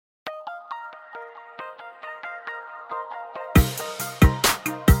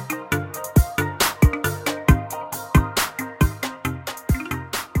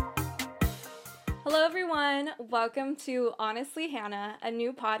everyone. Welcome to Honestly Hannah, a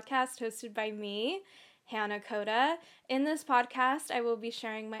new podcast hosted by me, Hannah Coda. In this podcast, I will be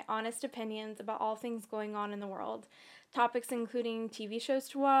sharing my honest opinions about all things going on in the world. Topics including TV shows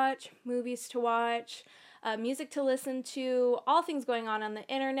to watch, movies to watch, music to listen to, all things going on the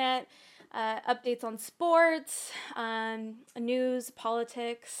internet, updates on sports, news,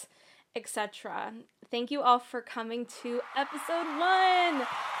 politics, etc. Thank you all for coming to episode 1.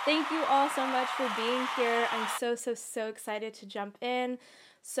 Thank you all so much for being here. I'm so excited to jump in.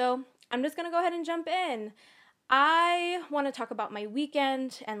 So I'm just going to go ahead and jump in. I want to talk about my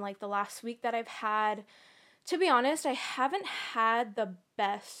weekend and like the last week that I've had. To be honest, I haven't had the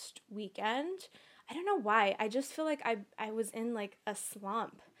best weekend. I don't know why. I just feel like I was in like a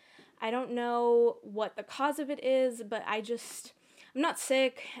slump. I don't know what the cause of it is, but I'm not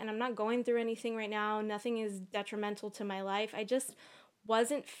sick and I'm not going through anything right now. Nothing is detrimental to my life. I just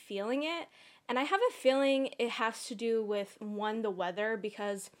wasn't feeling it. And I have a feeling it has to do with, one, the weather,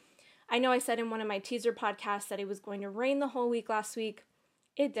 because I know I said in one of my teaser podcasts that it was going to rain the whole week last week.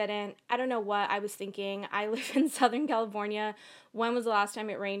 It didn't. I don't know what I was thinking. I live in Southern California. When was the last time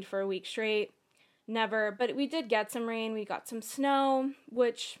it rained for a week straight? Never. But we did get some rain. We got some snow,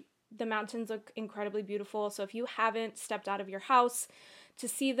 which the mountains look incredibly beautiful. So if you haven't stepped out of your house to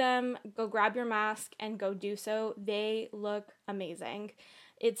see them, go grab your mask and go do so. They look amazing.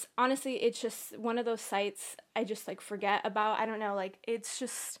 It's just one of those sights I just like forget about. I don't know, like it's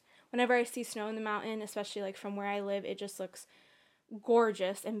just whenever I see snow in the mountain, especially like from where I live, it just looks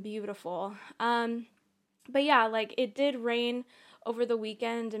gorgeous and beautiful. But yeah, like it did rain over the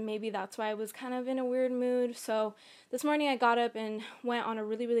weekend, and maybe that's why I was kind of in a weird mood. So this morning I got up and went on a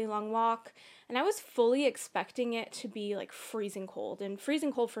really long walk, and I was fully expecting it to be like freezing cold. And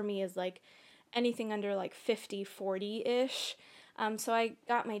freezing cold for me is like anything under like 50, 40-ish. So I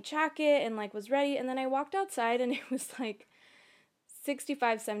got my jacket and like was ready, and then I walked outside and it was like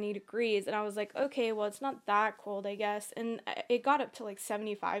 65, 70 degrees, and I was like, okay, well, it's not that cold, I guess. And it got up to like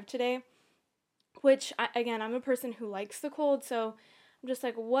 75 today, which, again, I'm a person who likes the cold, so I'm just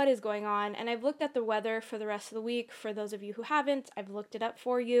like, what is going on? And I've looked at the weather for the rest of the week. For those of you who haven't, I've looked it up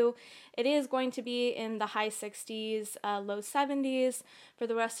for you. It is going to be in the high 60s, low 70s for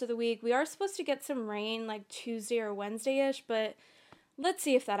the rest of the week. We are supposed to get some rain like Tuesday or Wednesday-ish, but let's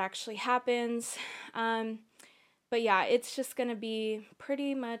see if that actually happens. But yeah, it's just going to be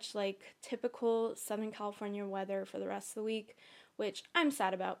pretty much like typical Southern California weather for the rest of the week, which I'm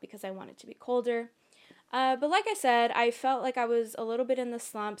sad about because I want it to be colder. But like I said, I felt like I was a little bit in the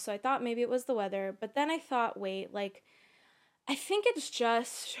slump, so I thought maybe it was the weather. But then I thought, wait, like, I think it's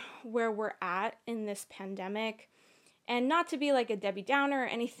just where we're at in this pandemic. And not to be like a Debbie Downer or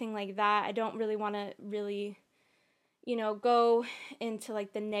anything like that. I don't really want to go into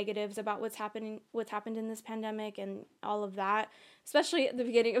like the negatives about what's happened in this pandemic and all of that, especially at the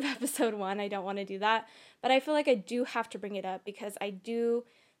beginning of episode 1. I don't want to do that, but I feel like I do have to bring it up because I do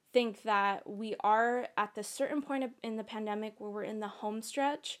think that we are at this certain point in the pandemic where we're in the home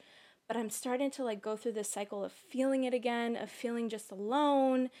stretch, but I'm starting to like go through this cycle of feeling it again, of feeling just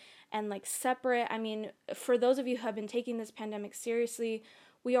alone and like separate. I mean, for those of you who have been taking this pandemic seriously,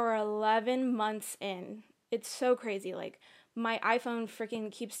 we are 11 months in. It's so crazy. Like, my iPhone freaking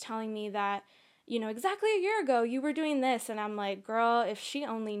keeps telling me that, exactly a year ago you were doing this. And I'm like, girl, if she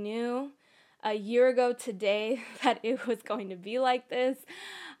only knew a year ago today that it was going to be like this,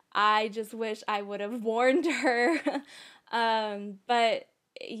 I just wish I would have warned her. But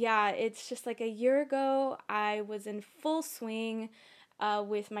yeah, it's just like a year ago, I was in full swing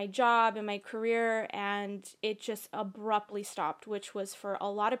with my job and my career, and it just abruptly stopped, which was for a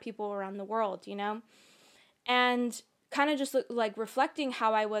lot of people around the world, And kind of just like reflecting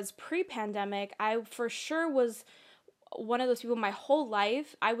how I was pre-pandemic, I for sure was one of those people my whole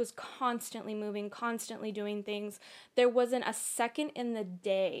life. I was constantly moving, constantly doing things. There wasn't a second in the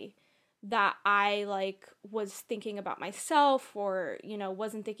day that I like was thinking about myself or,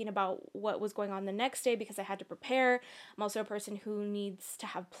 wasn't thinking about what was going on the next day because I had to prepare. I'm also a person who needs to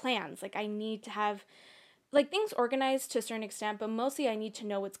have plans. Like I need to have like things organized to a certain extent, but mostly I need to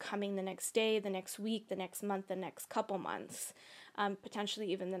know what's coming the next day, the next week, the next month, the next couple months,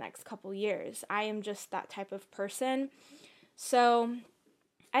 potentially even the next couple years. I am just that type of person. So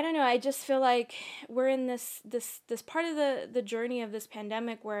I don't know. I just feel like we're in this part of the journey of this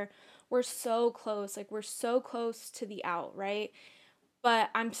pandemic where we're so close, like we're so close to the out, right? But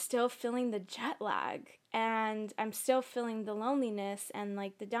I'm still feeling the jet lag and I'm still feeling the loneliness and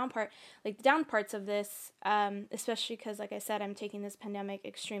like the down parts of this, especially because like I said, I'm taking this pandemic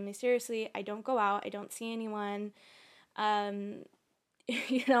extremely seriously. I don't go out, I don't see anyone,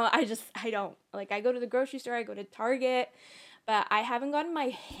 I don't. Like, I go to the grocery store, I go to Target, but I haven't gotten my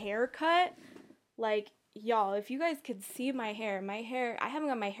hair cut. Like, y'all, if you guys could see I haven't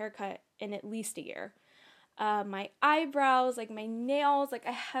got my hair cut in at least a year. My eyebrows, like my nails, like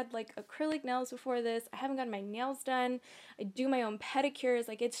I had like acrylic nails before this. I haven't gotten my nails done. I do my own pedicures.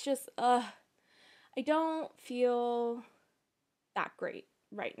 Like, it's just, I don't feel that great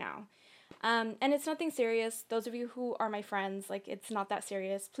right now. And it's nothing serious. Those of you who are my friends, like, it's not that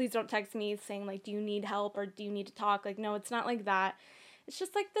serious. Please don't text me saying, like, do you need help or do you need to talk? Like, no, it's not like that. It's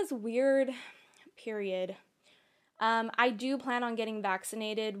just like this weird period. I do plan on getting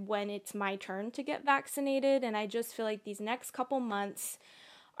vaccinated when it's my turn to get vaccinated, and I just feel like these next couple months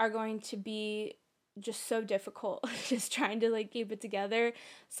are going to be just so difficult, just trying to like keep it together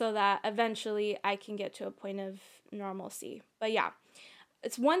so that eventually I can get to a point of normalcy. But yeah,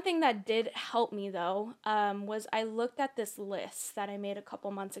 it's one thing that did help me though, was I looked at this list that I made a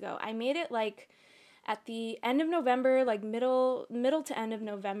couple months ago. I made it like at the end of November, like middle to end of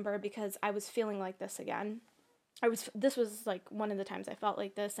November, because I was feeling like this again. This was like one of the times I felt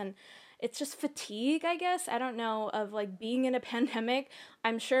like this, and it's just fatigue, I guess. I don't know, of like being in a pandemic.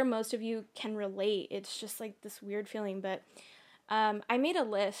 I'm sure most of you can relate. It's just like this weird feeling, but I made a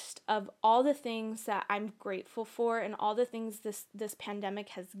list of all the things that I'm grateful for and all the things this pandemic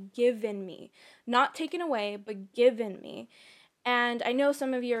has given me. Not taken away, but given me. And I know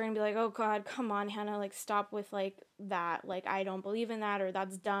some of you are going to be like, oh God, come on, Hannah, like stop with like that. Like, I don't believe in that, or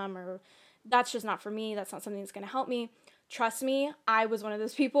that's dumb, or that's just not for me. That's not something that's going to help me. Trust me, I was one of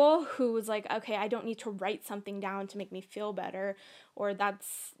those people who was like, okay, I don't need to write something down to make me feel better, or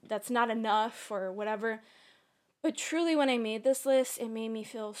that's not enough, or whatever. But truly, when I made this list, it made me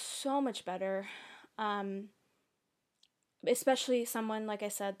feel so much better. Um, Especially someone, like I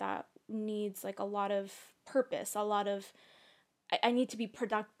said, that needs like a lot of purpose, a lot of, I need to be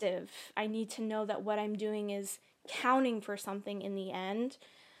productive. I need to know that what I'm doing is counting for something in the end.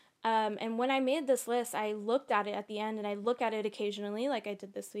 And when I made this list, I looked at it at the end, and I look at it occasionally, like I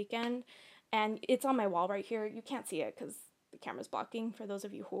did this weekend. And it's on my wall right here. You can't see it because the camera's blocking for those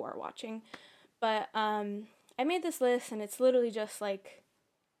of you who are watching. But I made this list, and it's literally just like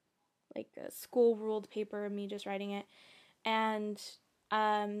a school ruled paper of me just writing it. And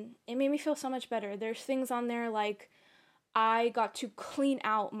it made me feel so much better. There's things on there like I got to clean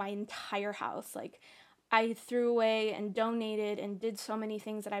out my entire house. Like, I threw away and donated and did so many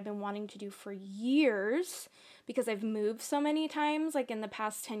things that I've been wanting to do for years because I've moved so many times. Like, in the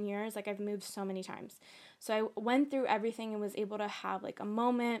past 10 years, like, I've moved so many times. So I went through everything and was able to have like a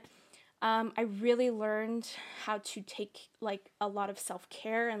moment. I really learned how to take like a lot of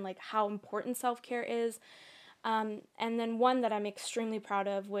self-care and like how important self-care is. And then one that I'm extremely proud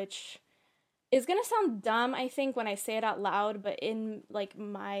of, which is gonna sound dumb, I think, when I say it out loud, but in like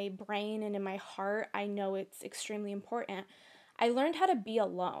my brain and in my heart, I know it's extremely important. I learned how to be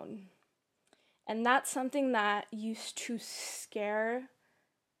alone. And that's something that used to scare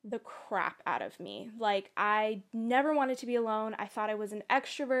the crap out of me. Like, I never wanted to be alone. I thought I was an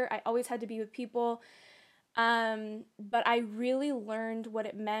extrovert. I always had to be with people. But I really learned what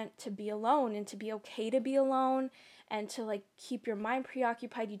it meant to be alone and to be okay to be alone and to like keep your mind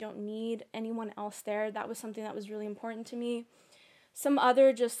preoccupied. You don't need anyone else there. That was something that was really important to me. Some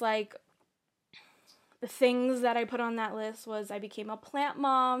other just like the things that I put on that list was I became a plant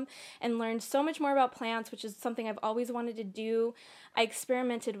mom and learned so much more about plants, which is something I've always wanted to do. I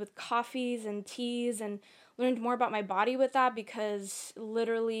experimented with coffees and teas and learned more about my body with that, because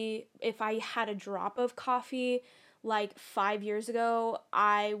literally if I had a drop of coffee like 5 years ago,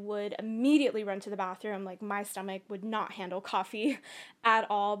 I would immediately run to the bathroom. Like, my stomach would not handle coffee at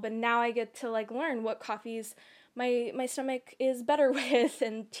all. But now I get to like learn what coffees my stomach is better with,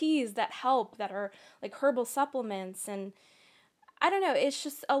 and teas that help, that are like herbal supplements. And I don't know, it's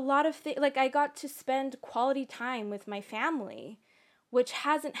just a lot of things. Like, I got to spend quality time with my family, which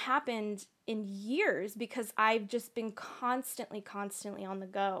hasn't happened in years because I've just been constantly on the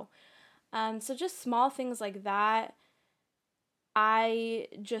go. So just small things like that, I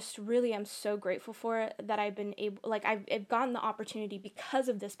just really am so grateful for it, that I've been able, like, I've gotten the opportunity because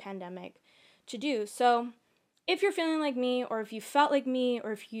of this pandemic to do. So if you're feeling like me, or if you felt like me,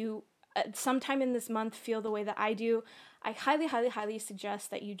 or if you sometime in this month feel the way that I do, I highly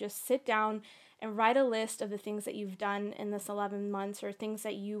suggest that you just sit down and write a list of the things that you've done in this 11 months, or things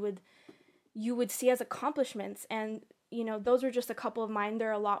that you would see as accomplishments. And those are just a couple of mine. There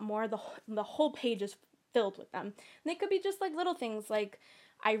are a lot more. The whole page is filled with them. And they could be just like little things, like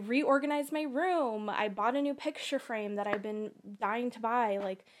I reorganized my room, I bought a new picture frame that I've been dying to buy,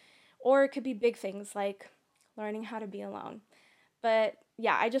 like, or it could be big things like learning how to be alone. But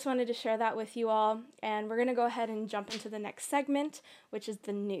yeah, I just wanted to share that with you all. And we're going to go ahead and jump into the next segment, which is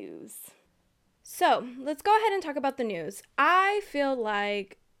the news. So let's go ahead and talk about the news. I feel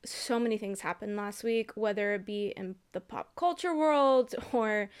like so many things happened last week, whether it be in the pop culture world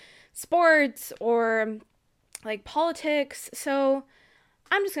or sports or like politics. So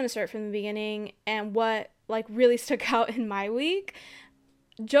I'm just going to start from the beginning and what like really stuck out in my week.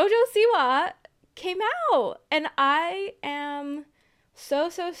 JoJo Siwa came out and I am so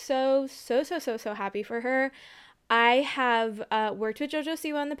happy for her. I have worked with JoJo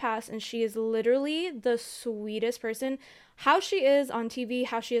Siwa in the past, and she is literally the sweetest person. How she is on TV,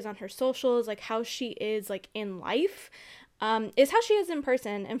 how she is on her socials, like how she is like in life, is how she is in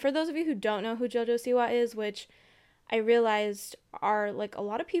person. And for those of you who don't know who JoJo Siwa is, which I realized are like a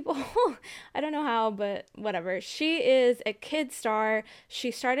lot of people, I don't know how, but whatever. She is a kid star.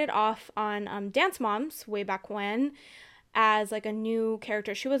 She started off on Dance Moms way back when as like a new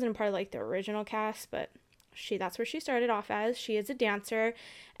character. She wasn't a part of like the original cast, but that's where she started off as. She is a dancer.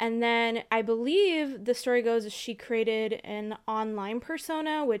 And then I believe the story goes she created an online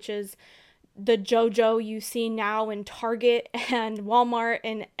persona, which is the JoJo you see now in Target and Walmart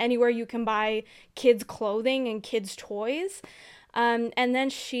and anywhere you can buy kids clothing and kids toys. And then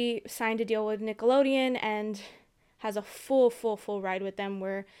she signed a deal with Nickelodeon and has a full ride with them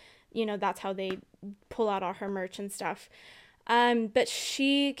where, you know, that's how they pull out all her merch and stuff. But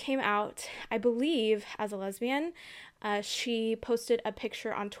she came out, I believe, as a lesbian. She posted a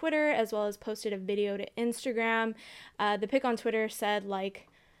picture on Twitter as well as posted a video to Instagram. The pic on Twitter said, like,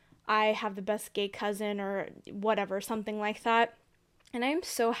 I have the best gay cousin or whatever, something like that. And I'm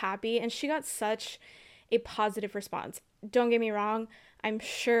so happy. And she got such a positive response. Don't get me wrong. I'm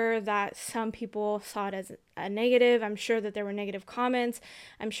sure that some people saw it as a negative. I'm sure that there were negative comments.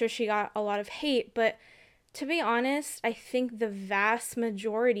 I'm sure she got a lot of hate. But to be honest, I think the vast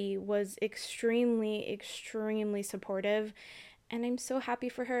majority was extremely supportive. And I'm so happy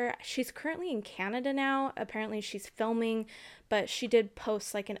for her. She's currently in Canada now. Apparently she's filming, but she did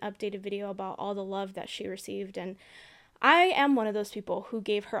post like an updated video about all the love that she received. And I am one of those people who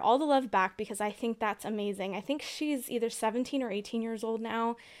gave her all the love back because I think that's amazing. I think she's either 17 or 18 years old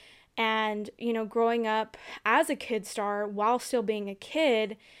now. And, you know, growing up as a kid star while still being a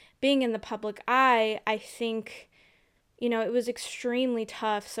kid, being in the public eye, I think, you know, it was extremely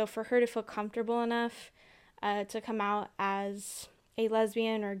tough. So for her to feel comfortable enough to come out as a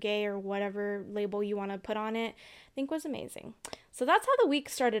lesbian or gay or whatever label you want to put on it, I think was amazing. So that's how the week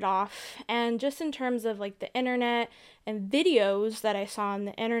started off. And just in terms of like the internet and videos that I saw on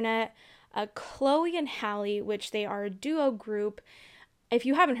the internet, Chloe and Halle, which they are a duo group. If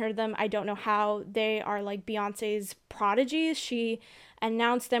you haven't heard of them, I don't know how. They are like Beyonce's prodigies. She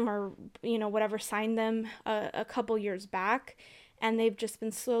announced them or, you know, whatever, signed them a couple years back. And they've just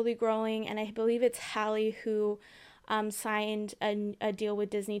been slowly growing. And I believe it's Halle who signed a deal with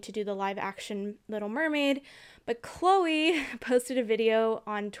Disney to do the live action Little Mermaid. But Chloe posted a video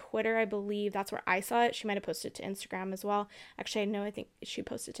on Twitter, I believe. That's where I saw it. She might have posted it to Instagram as well. Actually, I think she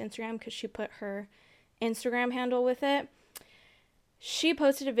posted to Instagram because she put her Instagram handle with it. She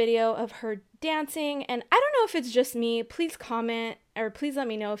posted a video of her dancing, and I don't know if it's just me. Please comment or please let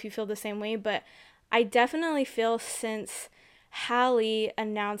me know if you feel the same way, but I definitely feel since Halle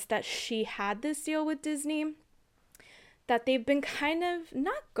announced that she had this deal with Disney that they've been kind of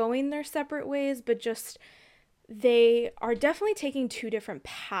not going their separate ways, but just they are definitely taking two different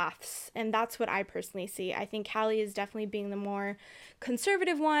paths, and that's what I personally see. I think Halle is definitely being the more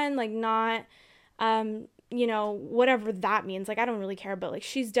conservative one, like not you know, whatever that means. Like, I don't really care, but like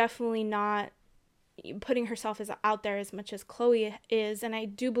she's definitely not putting herself as out there as much as Chloe is, and I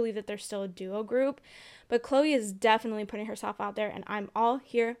do believe that they're still a duo group, but Chloe is definitely putting herself out there, and I'm all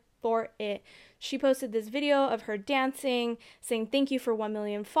here for it. She posted this video of her dancing, saying thank you for 1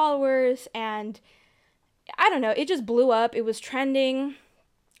 million followers, and I don't know, it just blew up. It was trending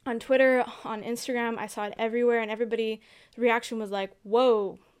on Twitter, on Instagram. I saw it everywhere, and everybody's reaction was like,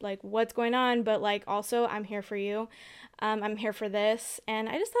 whoa, like what's going on? But like also, I'm here for you. I'm here for this. And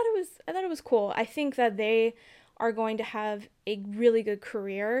I thought it was cool. I think that they are going to have a really good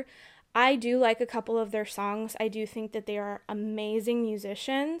career. I do like a couple of their songs. I do think that they are amazing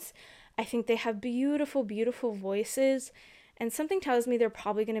musicians. I think they have beautiful voices. And something tells me they're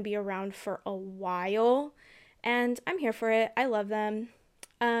probably going to be around for a while. And I'm here for it. I love them.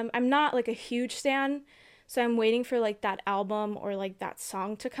 I'm not like a huge stan, so I'm waiting for like that album or like that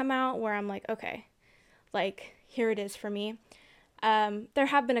song to come out where I'm like, okay, like here it is for me. There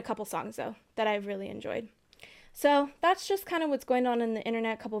have been a couple songs though that I've really enjoyed. So that's just kind of what's going on in the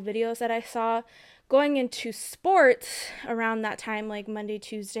internet, a couple videos that I saw. going into sports around that time, like Monday,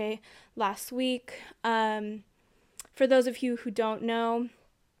 Tuesday last week, for those of you who don't know,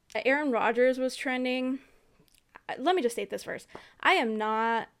 Aaron Rodgers was trending. Let me just state this first. I am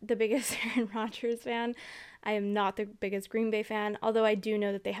not the biggest Aaron Rodgers fan. I am not the biggest Green Bay fan, although I do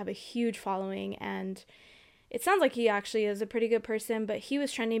know that they have a huge following, and it sounds like he actually is a pretty good person, but he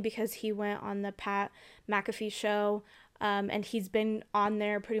was trending because he went on the Pat McAfee show, and he's been on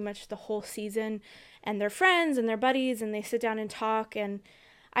there pretty much the whole season, and they're friends and they're buddies, and they sit down and talk, and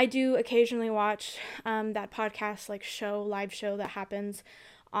I do occasionally watch that podcast, like live show that happens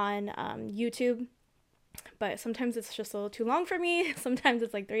on YouTube, but sometimes it's just a little too long for me. Sometimes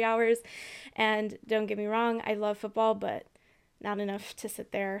it's like 3 hours, and don't get me wrong, I love football, but not enough to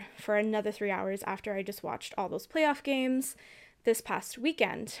sit there for another 3 hours after I just watched all those playoff games this past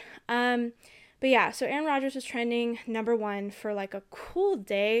weekend. But yeah, so Aaron Rodgers was trending number one for like a cool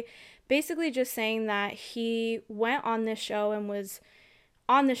day, basically just saying that he went on this show and was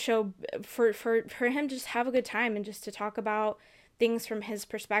on the show for him to just have a good time and just to talk about things from his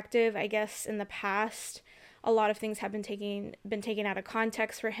perspective. I guess in the past, a lot of things have been taken out of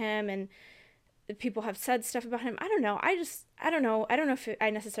context for him, and people have said stuff about him. I don't know. I don't know. I don't know if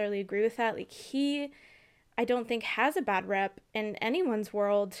I necessarily agree with that. Like, I don't think has a bad rep in anyone's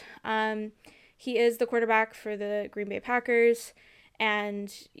world. He is the quarterback for the Green Bay Packers,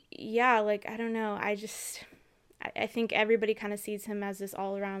 and yeah, like, I don't know. I think everybody kind of sees him as this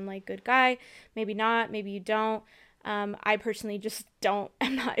all around like good guy. Maybe not. Maybe you don't. I personally just don't.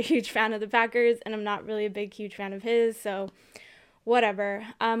 I'm not a huge fan of the Packers, and I'm not really a huge fan of his. So whatever.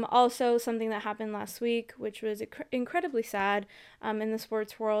 Also, something that happened last week, which was incredibly sad in the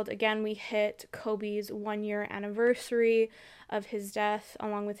sports world. Again, we hit Kobe's 1-year anniversary of his death,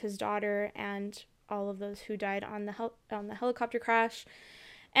 along with his daughter and all of those who died on the helicopter crash.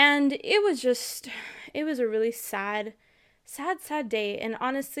 And it was a really sad day. And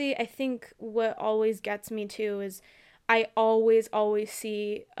honestly, I think what always gets me too is I always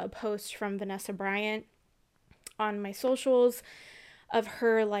see a post from Vanessa Bryant on my socials of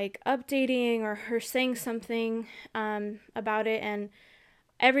her like updating or her saying something about it, and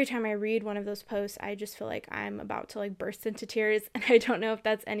every time I read one of those posts, I just feel like I'm about to like burst into tears. And I don't know if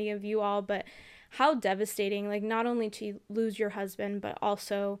that's any of you all, but how devastating, like not only to lose your husband, but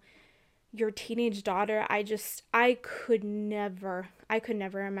also your teenage daughter. I could never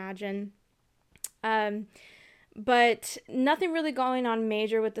imagine. But nothing really going on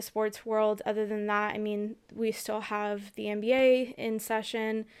major with the sports world other than that. I mean, we still have the NBA in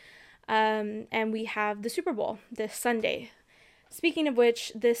session, and we have the Super Bowl this Sunday. Speaking of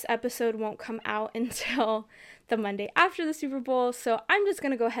which, this episode won't come out until the Monday after the Super Bowl, so I'm just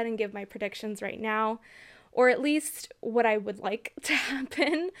going to go ahead and give my predictions right now, or at least what I would like to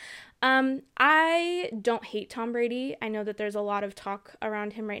happen. I don't hate Tom Brady. I know that there's a lot of talk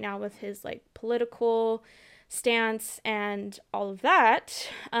around him right now with his like political stance and all of that.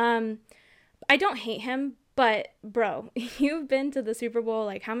 I don't hate him, but bro, you've been to the Super Bowl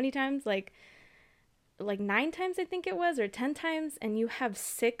like how many times? Like 9 times, I think it was, or 10 times, and you have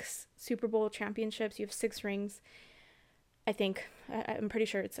 6 Super Bowl championships. You have 6 rings. I think. I'm pretty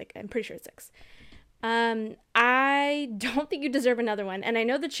sure it's 6. I don't think you deserve another one. And I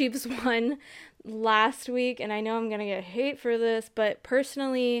know the Chiefs won last week, and I know I'm gonna get hate for this, but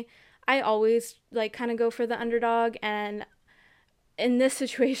personally, I always like kind of go for the underdog, and in this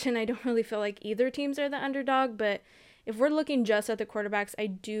situation, I don't really feel like either teams are the underdog, but if we're looking just at the quarterbacks, I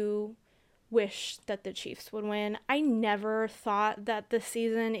do wish that the Chiefs would win. I never thought that this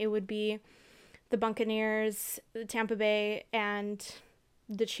season it would be the Buccaneers, the Tampa Bay, and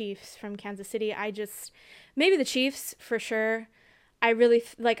the Chiefs from Kansas City. Maybe the Chiefs for sure. I really,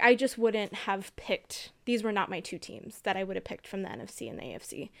 I just wouldn't have picked, these were not my 2 teams that I would have picked from the NFC and the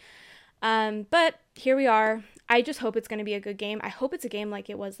AFC. But here we are. I just hope it's going to be a good game. I hope it's a game like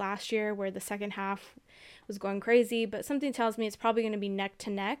it was last year where the second half was going crazy, but something tells me it's probably going to be neck to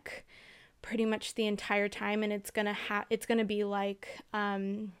neck pretty much the entire time, and it's going to be like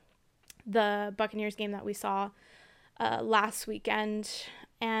the Buccaneers game that we saw last weekend.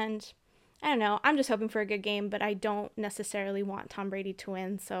 And I don't know, I'm just hoping for a good game, but I don't necessarily want Tom Brady to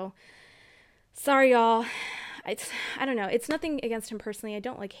win, so sorry y'all. I don't know, it's nothing against him personally. I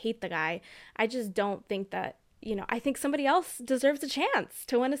don't hate the guy. I just don't think that, I think somebody else deserves a chance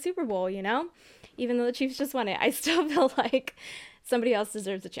to win a Super Bowl, even though the Chiefs just won it. I still feel like somebody else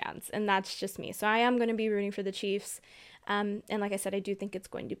deserves a chance, and that's just me. So I am going to be rooting for the Chiefs, and like I said, I do think it's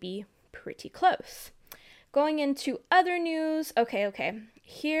going to be pretty close. Going into other news, okay.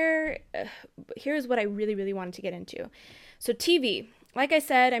 Here's what I really, really wanted to get into. So TV. like I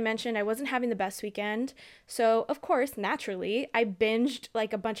said, I mentioned I wasn't having the best weekend. So, of course, naturally, I binged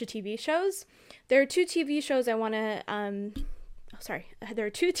like a bunch of TV shows. There are two TV shows I want to, there are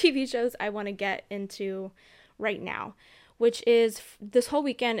two TV shows I want to get into right now, which is this whole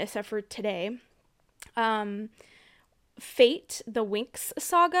weekend except for today. Fate, the Winx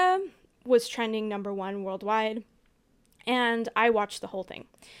saga, was trending #1 worldwide, and I watched the whole thing.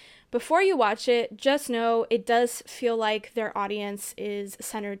 Before you watch it, just know it does feel like their audience is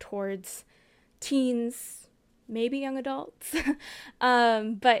centered towards teens, maybe young adults.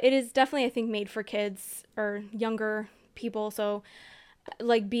 But it is definitely, I think, made for kids or younger people. So,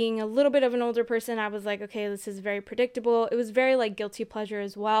 like, being a little bit of an older person, I was like, okay, this is very predictable. It was very, like, guilty pleasure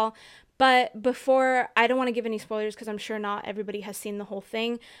as well. But before, I don't want to give any spoilers because I'm sure not everybody has seen the whole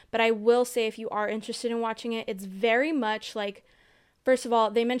thing. But I will say, if you are interested in watching it, it's very much like, first of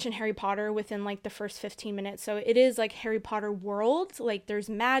all, they mention Harry Potter within like the first 15 minutes. So it is like Harry Potter world. Like there's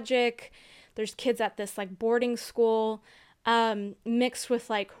magic, there's kids at this like boarding school, mixed with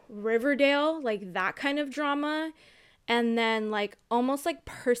like Riverdale, like that kind of drama. And then like almost like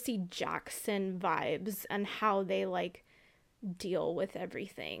Percy Jackson vibes and how they like deal with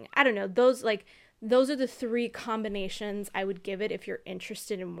everything. I don't know. Those are the three combinations I would give it if you're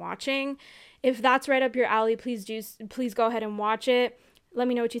interested in watching. If that's right up your alley, please go ahead and watch it. Let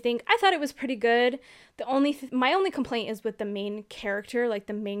me know what you think. I thought it was pretty good. My only complaint is with the main character, like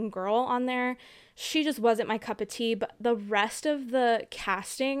the main girl on there. She just wasn't my cup of tea, but the rest of the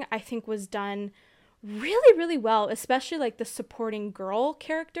casting I think was done really, really well, especially like the supporting girl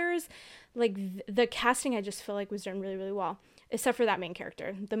characters. Like the casting I just feel like was done really, really well, except for that main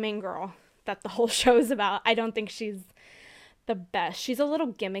character, the main girl that the whole show is about. I don't think she's the best. She's a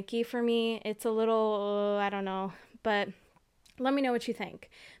little gimmicky for me. It's a little, I don't know, but let me know what you think,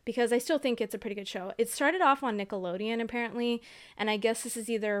 because I still think it's a pretty good show. It started off on Nickelodeon apparently, and I guess this is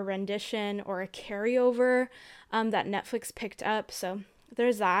either a rendition or a carryover that Netflix picked up, so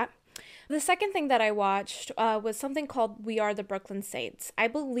there's that. The second thing that I watched was something called We Are the Brooklyn Saints. I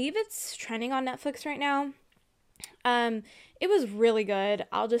believe it's trending on Netflix right now. It was really good.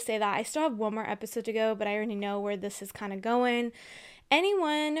 I'll just say that. I still have one more episode to go, but I already know where this is kind of going.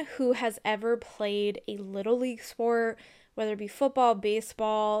 Anyone who has ever played a little league sport, whether it be football,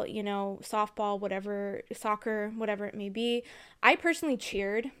 baseball, softball, whatever, soccer, whatever it may be. I personally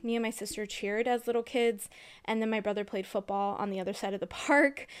cheered. Me and my sister cheered as little kids, and then my brother played football on the other side of the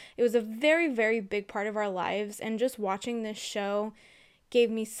park. It was a very, very big part of our lives, and just watching this show gave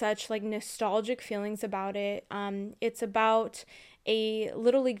me such like nostalgic feelings about it. It's about a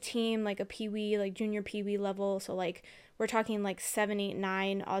little league team, like a peewee, like junior peewee level. So like we're talking like 7, 8,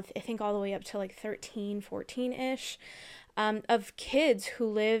 9, I think all the way up to like 13, 14-ish, of kids who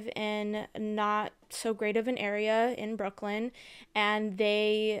live in not so great of an area in Brooklyn, and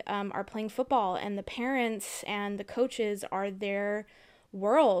they are playing football, and the parents and the coaches are their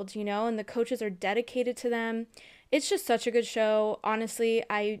world, and the coaches are dedicated to them. It's just such a good show. Honestly,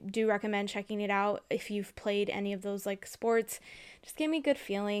 I do recommend checking it out if you've played any of those like sports. Just gave me a good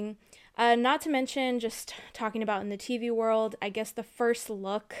feeling. Not to mention, just talking about in the TV world, I guess the first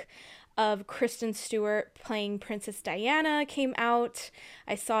look of Kristen Stewart playing Princess Diana came out.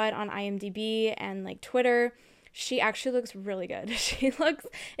 I saw it on IMDb and like Twitter. She actually looks really good. She looks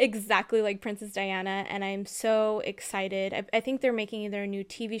exactly like Princess Diana, and I'm so excited. I think they're making either a new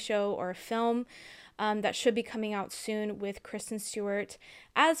TV show or a film that should be coming out soon with Kristen Stewart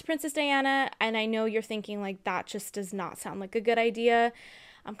as Princess Diana, and I know you're thinking like that just does not sound like a good idea.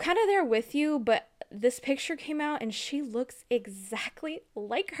 I'm kind of there with you, but this picture came out and she looks exactly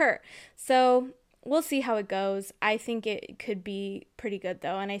like her. So we'll see how it goes. I think it could be pretty good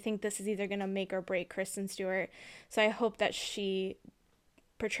though, and I think this is either going to make or break Kristen Stewart. So I hope that she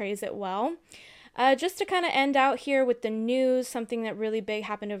portrays it well. Just to kind of end out here with the news, something that really big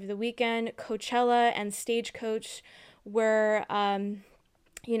happened over the weekend. Coachella and Stagecoach were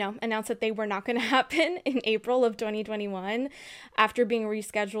announced that they were not going to happen in April of 2021 after being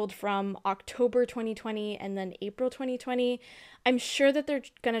rescheduled from October 2020 and then April 2020. I'm sure that they're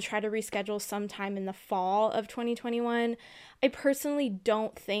going to try to reschedule sometime in the fall of 2021. I personally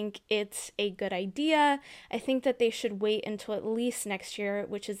don't think it's a good idea. I think that they should wait until at least next year,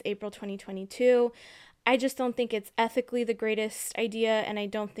 which is April 2022. I just don't think it's ethically the greatest idea, and I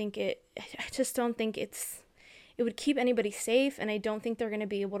just don't think it would keep anybody safe, and I don't think they're going to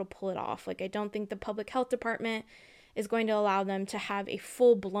be able to pull it off. Like, I don't think the public health department is going to allow them to have a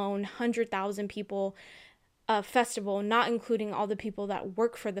full-blown 100,000 people festival, not including all the people that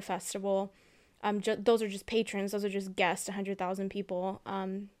work for the festival, those are just patrons. Those are just guests. 100,000 people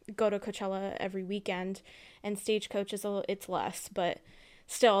go to Coachella every weekend, and Stagecoach it's less, but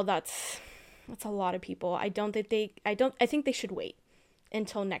still that's a lot of people. I think they should wait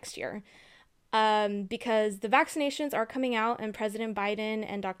until next year. Because the vaccinations are coming out, and President Biden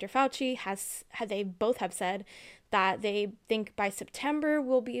and Dr. Fauci they both have said that they think by September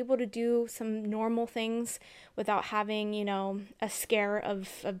we'll be able to do some normal things without having, a scare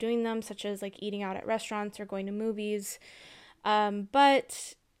of doing them, such as like eating out at restaurants or going to movies.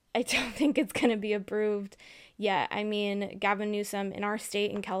 But I don't think it's going to be approved yet. I mean, Gavin Newsom, in our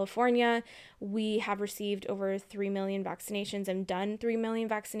state, in California, we have received over 3 million vaccinations and done 3 million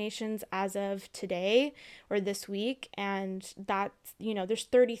vaccinations as of today or this week. And that's, there's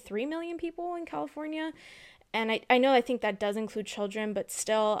 33 million people in California. And I think that does include children, but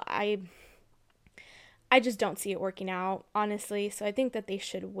still, I just don't see it working out, honestly. So I think that they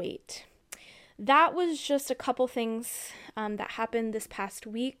should wait. That was just a couple things that happened this past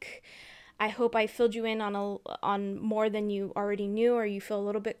week. I hope I filled you in on more than you already knew, or you feel a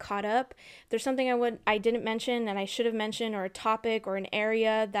little bit caught up. If there's something I didn't mention and I should have mentioned, or a topic or an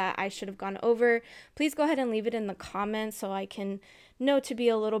area that I should have gone over, please go ahead and leave it in the comments so I can know to be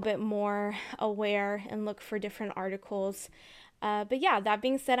a little bit more aware and look for different articles. But yeah, that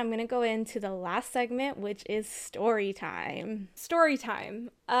being said, I'm going to go into the last segment, which is story time. Story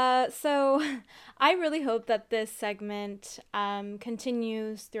time. So I really hope that this segment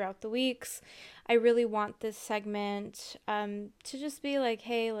continues throughout the weeks. I really want this segment to just be like,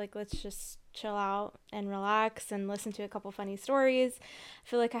 hey, like, let's just chill out and relax and listen to a couple funny stories. I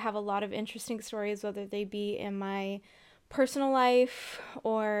feel like I have a lot of interesting stories, whether they be in my personal life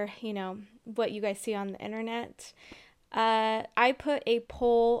or, what you guys see on the internet. I put a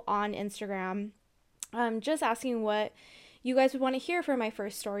poll on Instagram, just asking what you guys would want to hear for my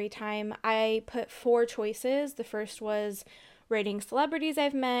first story time. I put 4 choices. The first was rating celebrities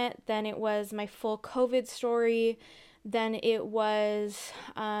I've met. Then it was my full COVID story. Then it was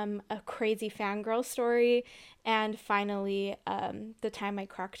a crazy fangirl story. And finally, the time I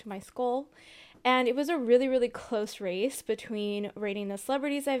cracked my skull. And it was a really, really close race between rating the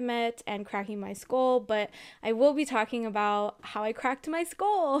celebrities I've met and cracking my skull, but I will be talking about how I cracked my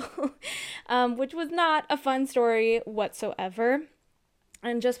skull, which was not a fun story whatsoever.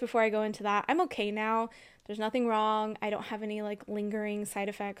 And just before I go into that, I'm okay now. There's nothing wrong. I don't have any like lingering side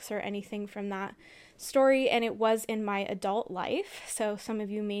effects or anything from that story, and it was in my adult life. So some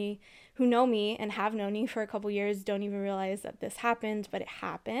of you who know me and have known me for a couple years don't even realize that this happened, but it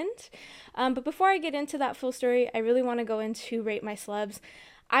happened. But before I get into that full story, I really want to go into Rate My Celebs.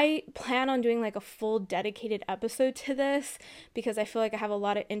 I plan on doing like a full dedicated episode to this because I feel like I have a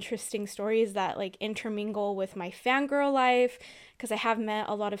lot of interesting stories that like intermingle with my fangirl life, because I have met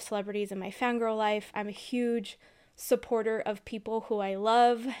a lot of celebrities in my fangirl life. I'm a huge supporter of people who I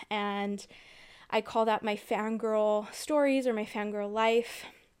love, and I call that my fangirl stories or my fangirl life,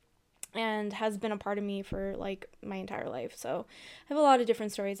 and has been a part of me for like my entire life. So I have a lot of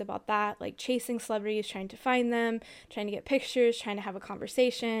different stories about that, like chasing celebrities, trying to find them, trying to get pictures, trying to have a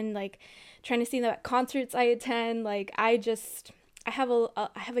conversation, like trying to see the concerts I attend. Like I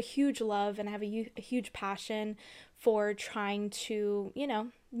have a huge love, and I have a huge passion for trying to,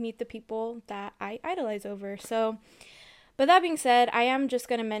 meet the people that I idolize over. So, but that being said, I am just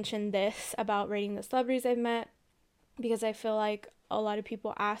going to mention this about rating the celebrities I've met, because I feel like a lot of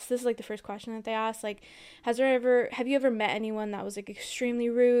people ask, this is like the first question that they ask, like, have you ever met anyone that was like extremely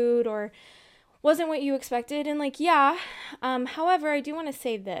rude or wasn't what you expected? And like, yeah, however, I do want to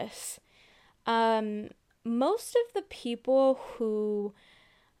say this, most of the people who,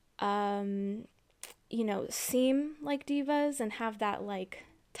 seem like divas and have that like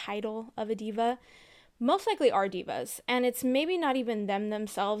title of a diva, most likely are divas. And it's maybe not even them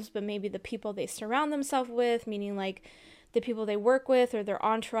themselves, but maybe the people they surround themselves with, meaning like the people they work with or their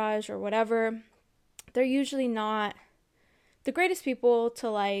entourage or whatever. They're usually not the greatest people to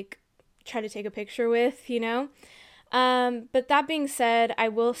like try to take a picture with, But that being said, I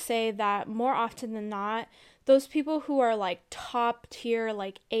will say that more often than not, those people who are like top tier,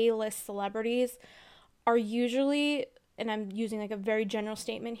 like A-list celebrities are usually, and I'm using like a very general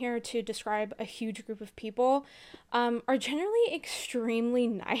statement here to describe a huge group of people, are generally extremely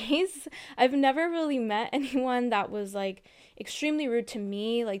nice. I've never really met anyone that was like extremely rude to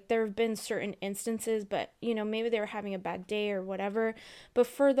me. Like there have been certain instances, but maybe they were having a bad day or whatever. But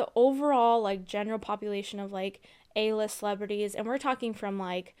for the overall like general population of like A-list celebrities, and we're talking from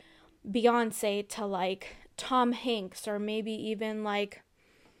like Beyonce to like Tom Hanks, or maybe even like,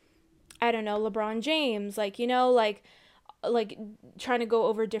 I don't know, LeBron James, like, like like trying to go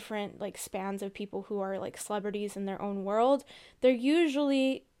over different like spans of people who are like celebrities in their own world, they're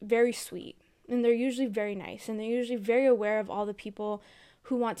usually very sweet and they're usually very nice and they're usually very aware of all the people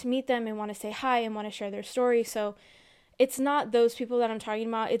who want to meet them and want to say hi and want to share their story. So it's not those people that I'm talking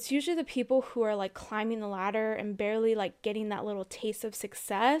about. It's usually the people who are like climbing the ladder and barely like getting that little taste of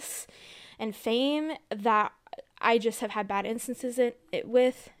success and fame that I just have had bad instances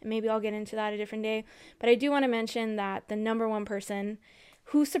with. Maybe I'll get into that a different day. But I do want to mention that the number one person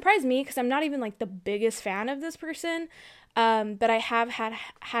who surprised me, because I'm not even like the biggest fan of this person, but I have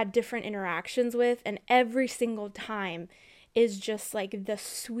had different interactions with, and every single time is just like the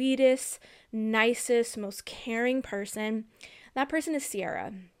sweetest, nicest, most caring person. That person is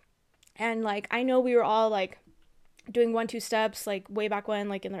Ciara. And like, I know we were all like doing 1-2 steps like way back when,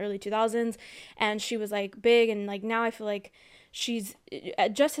 like in the early 2000s, and she was like big, and like now I feel like she's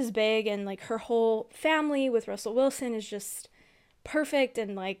just as big, and like her whole family with Russell Wilson is just perfect,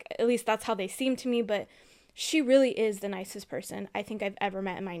 and like at least that's how they seem to me. But she really is the nicest person I think I've ever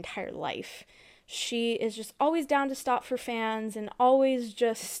met in my entire life. She is just always down to stop for fans and always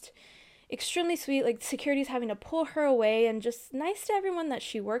just extremely sweet. Like security's having to pull her away, and just nice to everyone that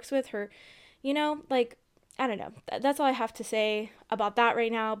she works with. Her, like, I don't know. That's all I have to say about that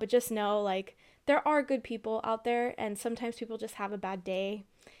right now. But just know, like, there are good people out there, and sometimes people just have a bad day.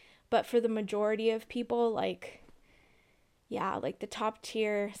 But for the majority of people, like, yeah, like the top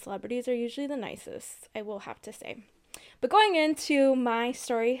tier celebrities are usually the nicest, I will have to say. But going into my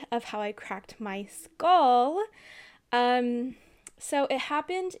story of how I cracked my skull, so it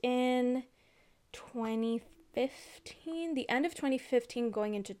happened in 2015, the end of 2015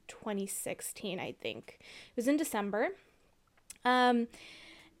 going into 2016, I think. It was in December. And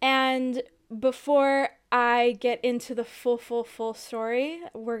before I get into the full story,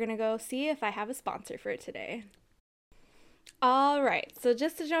 we're going to go see if I have a sponsor for today. All right, so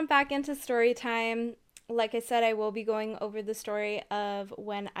just to jump back into story time, like I said, I will be going over the story of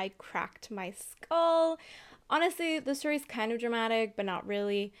when I cracked my skull. Honestly, the story is kind of dramatic, but not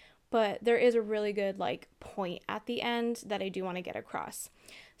really. But there is a really good like point at the end that I do want to get across.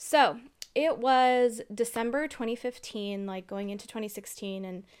 So it was December 2015, like going into 2016,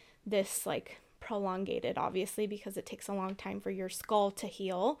 and this like prolongated, obviously, because it takes a long time for your skull to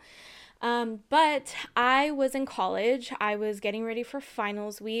heal. But I was in college. I was getting ready for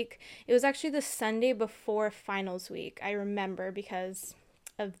finals week. It was actually the Sunday before finals week. I remember because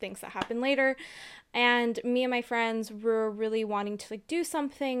of things that happened later. And me and my friends were really wanting to like do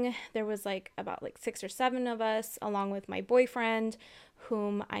something. There was like about like 6 or 7 of us, along with my boyfriend,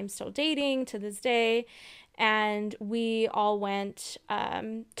 whom I'm still dating to this day. And we all went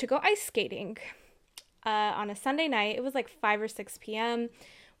to go ice skating on a Sunday night. It was like 5 or 6 p.m.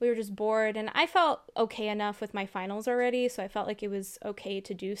 We were just bored, and I felt okay enough with my finals already, so I felt like it was okay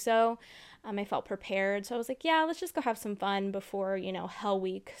to do so. I felt prepared, so I was like, yeah, let's just go have some fun before, Hell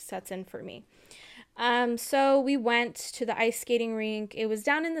Week sets in for me. So we went to the ice skating rink. It was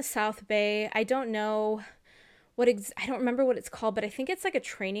down in the South Bay. I don't know I don't remember what it's called, but I think it's like a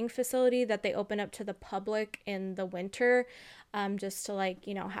training facility that they open up to the public in the winter, just to like,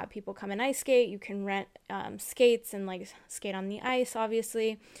 have people come and ice skate. You can rent skates and like skate on the ice,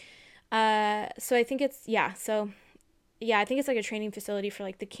 obviously. So I think I think it's like a training facility for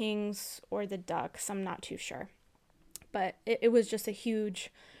like the Kings or the Ducks. I'm not too sure. But it was just a huge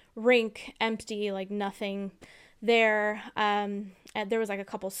rink, empty, like nothing there. And there was like a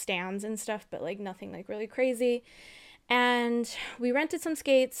couple stands and stuff, but like nothing like really crazy. And we rented some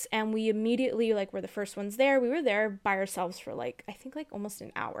skates, and we immediately like were the first ones there. We were there by ourselves for like, I think like almost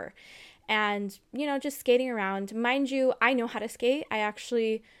an hour, and just skating around. Mind you, I know how to skate. I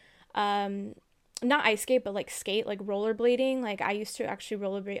actually not ice skate, but like skate, like rollerblading. Like I used to actually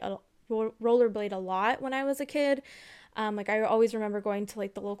rollerblade a lot when I was a kid. Like I always remember going to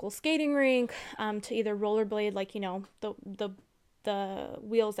like the local skating rink to either rollerblade, like the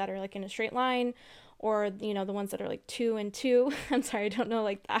wheels that are like in a straight line, or the ones that are like 2 and 2. I'm sorry, I don't know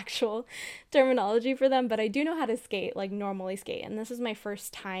like the actual terminology for them, but I do know how to skate, like normally skate, and this is my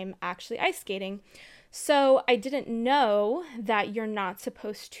first time actually ice skating. So I didn't know that you're not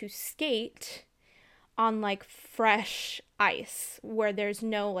supposed to skate on like fresh ice where there's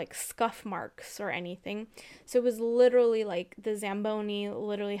no like scuff marks or anything. So it was literally like the Zamboni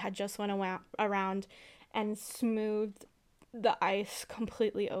literally had just went around and smoothed the ice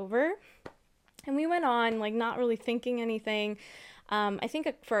completely over. And we went on like not really thinking anything. I think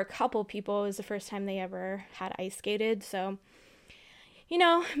for a couple people it was the first time they ever had ice skated. So,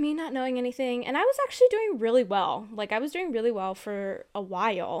 me not knowing anything. And I was actually doing really well. Like I was doing really well for a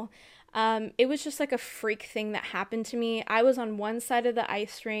while. It was just like a freak thing that happened to me. I was on one side of the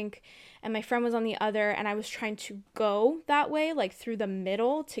ice rink and my friend was on the other, and I was trying to go that way, like through the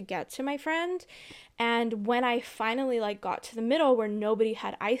middle to get to my friend. And when I finally like got to the middle where nobody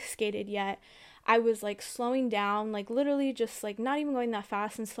had ice skated yet, I was like slowing down, like literally just like not even going that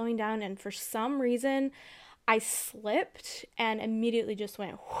fast and slowing down. And for some reason, I slipped and immediately just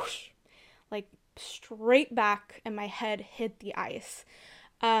went whoosh, like straight back, and my head hit the ice.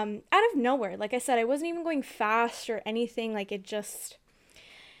 Out of nowhere. Like I said, I wasn't even going fast or anything. Like it just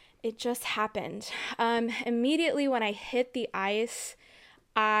happened. Immediately when I hit the ice,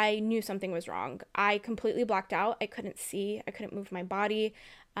 I knew something was wrong. I completely blacked out. I couldn't see. I couldn't move my body.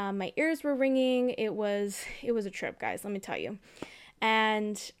 My ears were ringing. It was a trip, guys. Let me tell you.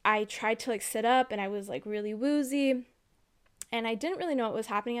 And I tried to like sit up, and I was like really woozy. And I didn't really know what was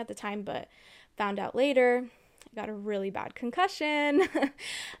happening at the time, but found out later. I got a really bad concussion.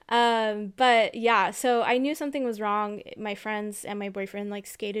 But yeah, so I knew something was wrong. My friends and my boyfriend like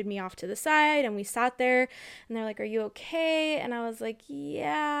skated me off to the side, and we sat there, and they're like, "Are you okay?" And I was like,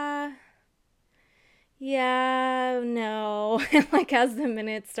 "Yeah, yeah, no." And like as the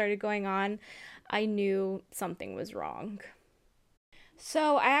minutes started going on, I knew something was wrong.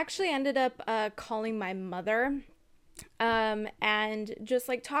 So I actually ended up calling my mother, and just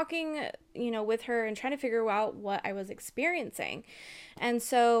like talking, with her and trying to figure out what I was experiencing. And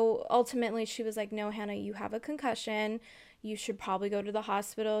so ultimately she was like, "No, Hannah, you have a concussion. You should probably go to the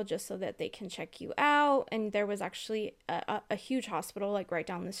hospital just so that they can check you out." And there was actually a huge hospital like right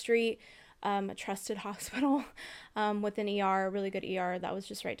down the street, a trusted hospital, with an ER, a really good ER that was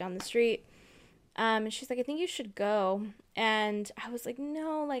just right down the street. And she's like, "I think you should go." And I was like,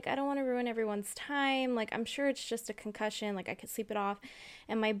 "No, like, I don't want to ruin everyone's time. Like, I'm sure it's just a concussion. Like, I could sleep it off."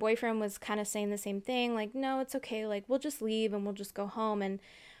 And my boyfriend was kind of saying the same thing, like, "No, it's okay. Like, we'll just leave and we'll just go home." And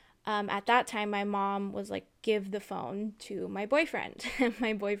at that time, my mom was like, "Give the phone to my boyfriend." And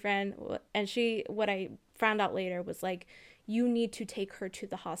my boyfriend, what I found out later was like, "You need to take her to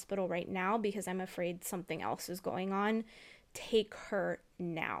the hospital right now because I'm afraid something else is going on. Take her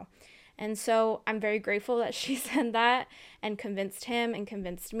now." And so I'm very grateful that she said that and convinced him and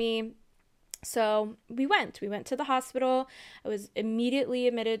convinced me. So we went. We went to the hospital. I was immediately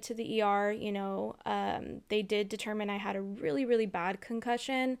admitted to the ER. They did determine I had a really, really bad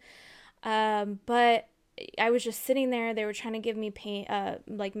concussion. But I was just sitting there. They were trying to give me pain,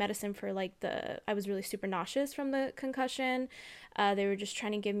 like medicine for like I was really super nauseous from the concussion. They were just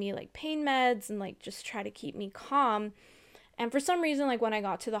trying to give me like pain meds and like just try to keep me calm. And for some reason, like when I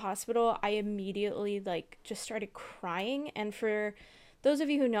got to the hospital, I immediately like just started crying. And for those of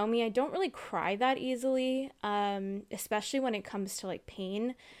you who know me, I don't really cry that easily, especially when it comes to like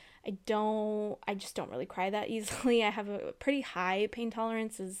pain. I just don't really cry that easily. I have a pretty high pain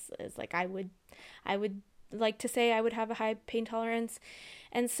tolerance, is like I would like to say I would have a high pain tolerance.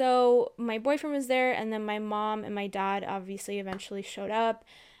 And so my boyfriend was there, and then my mom and my dad obviously eventually showed up.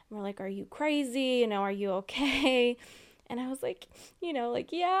 And we're like, "Are you crazy? Are you okay?" And I was like,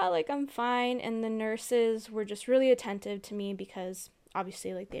 like, "Yeah, like I'm fine." And the nurses were just really attentive to me because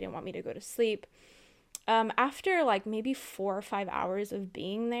obviously like they didn't want me to go to sleep. After like maybe 4 or 5 hours of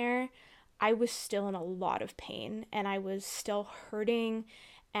being there, I was still in a lot of pain and I was still hurting,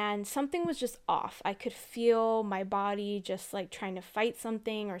 and something was just off. I could feel my body just like trying to fight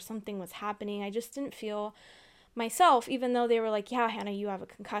something, or something was happening. I just didn't feel myself, even though they were like, "Yeah, Hannah, you have a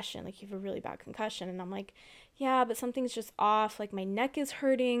concussion. Like, you have a really bad concussion." And I'm like, "Yeah, but something's just off. Like, my neck is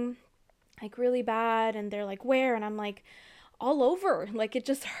hurting, like, really bad." And they're like, "Where?" And I'm like, "All over. Like, it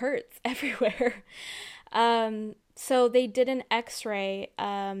just hurts everywhere." So they did an x-ray,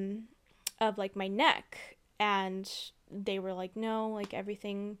 of like my neck, and they were like, "No, like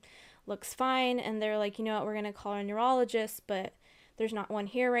everything looks fine." And they're like, "You know what, we're gonna call our neurologist, but there's not one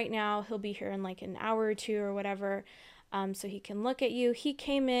here right now. He'll be here in like an hour or two or whatever, so he can look at you." He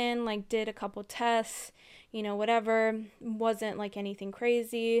came in, like did a couple tests, whatever. Wasn't like anything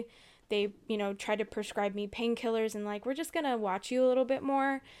crazy. They, tried to prescribe me painkillers and like, "We're just gonna watch you a little bit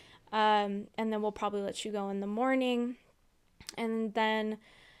more, and then we'll probably let you go in the morning." And then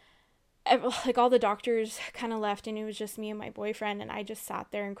like all the doctors kind of left, and it was just me and my boyfriend, and I just sat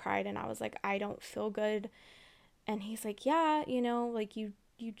there and cried, and I was like, "I don't feel good." And he's like, "Yeah, like you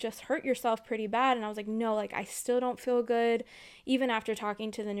just hurt yourself pretty bad." And I was like, "No, like I still don't feel good." Even after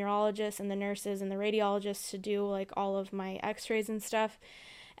talking to the neurologist and the nurses and the radiologists to do like all of my x-rays and stuff.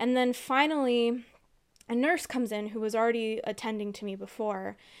 And then finally a nurse comes in who was already attending to me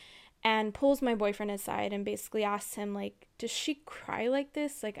before, and pulls my boyfriend aside and basically asks him like, "Does she cry like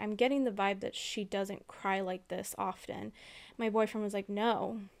this? Like, I'm getting the vibe that she doesn't cry like this often." My boyfriend was like,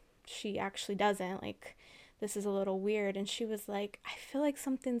 "No, she actually doesn't. Like, this is a little weird. And she was like, I feel like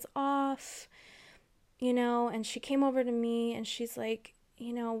something's off, and she came over to me and she's like,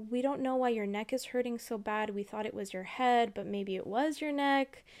 we don't know why your neck is hurting so bad. We thought it was your head, but maybe it was your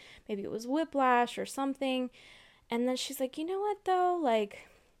neck. Maybe it was whiplash or something. And then she's like, you know what though? Like,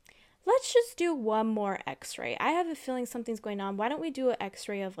 let's just do one more x-ray. I have a feeling something's going on. Why don't we do an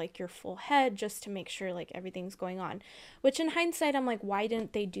x-ray of like your full head just to make sure like everything's going on? Which in hindsight, I'm like, why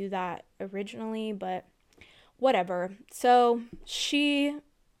didn't they do that originally? But whatever. So she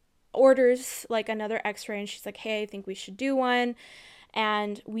orders like another x-ray and she's like, hey, I think we should do one.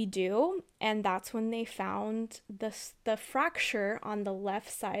 And we do, and that's when they found the fracture on the left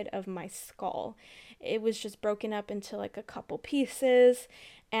side of my skull. It was just broken up into like a couple pieces,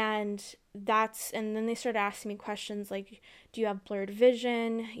 and then they started asking me questions like, do you have blurred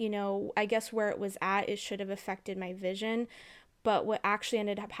vision? I guess where it was at, it should have affected my vision, but what actually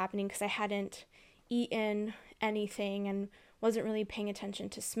ended up happening, because I hadn't eaten anything and wasn't really paying attention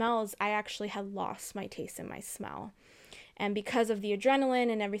to smells, I actually had lost my taste and my smell. And because of the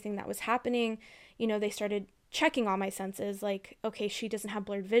adrenaline and everything that was happening, they started checking all my senses. Like, okay, she doesn't have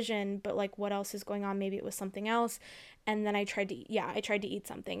blurred vision, but like, what else is going on? Maybe it was something else. And then I tried to eat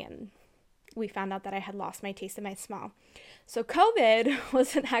something, and we found out that I had lost my taste and my smell. So COVID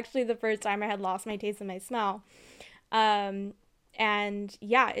wasn't actually the first time I had lost my taste and my smell. And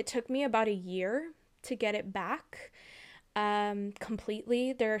yeah, it took me about a year to get it back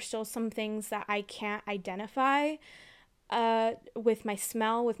completely. There are still some things that I can't identify. With my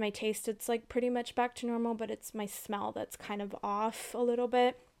smell, with my taste, it's like pretty much back to normal, but it's my smell that's kind of off a little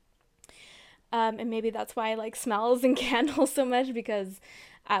bit. And maybe that's why I like smells and candles so much, because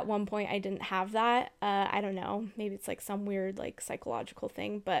at one point I didn't have that. I don't know. Maybe it's like some weird like psychological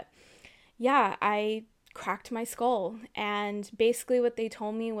thing, but yeah, I cracked my skull, and basically what they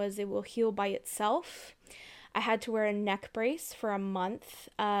told me was it will heal by itself. I had to wear a neck brace for a month.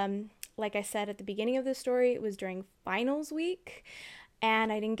 Like I said at the beginning of the story, it was during finals week,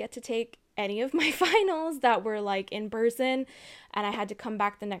 and I didn't get to take any of my finals that were like in person, and I had to come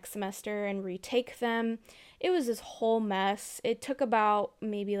back the next semester and retake them. It was this whole mess. It took about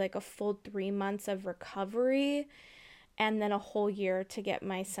maybe like a full 3 months of recovery, and then a whole year to get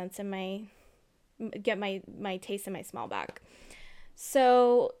my sense and my taste and my smell back.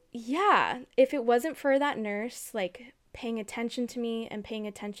 So yeah, if it wasn't for that nurse like paying attention to me and paying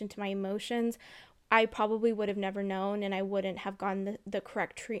attention to my emotions, I probably would have never known, and I wouldn't have gotten the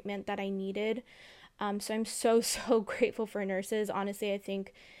correct treatment that I needed. So I'm so grateful for nurses. Honestly, I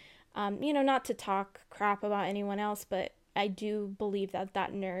think, not to talk crap about anyone else, but I do believe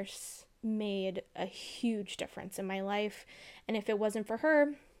that nurse made a huge difference in my life. And if it wasn't for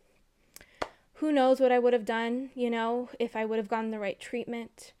her, who knows what I would have done, if I would have gotten the right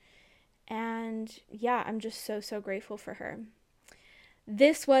treatment. And yeah, I'm just so grateful for her.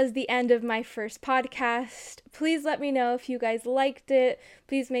 This was the end of my first podcast. Please let me know if you guys liked it.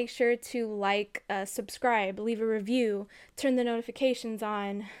 Please make sure to like, subscribe, leave a review, turn the notifications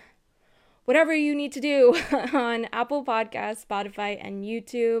on, whatever you need to do on Apple Podcasts, Spotify, and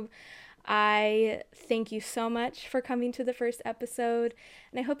YouTube. I thank you so much for coming to the first episode,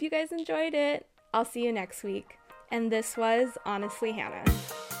 and I hope you guys enjoyed it. I'll see you next week. And this was Honestly Hannah.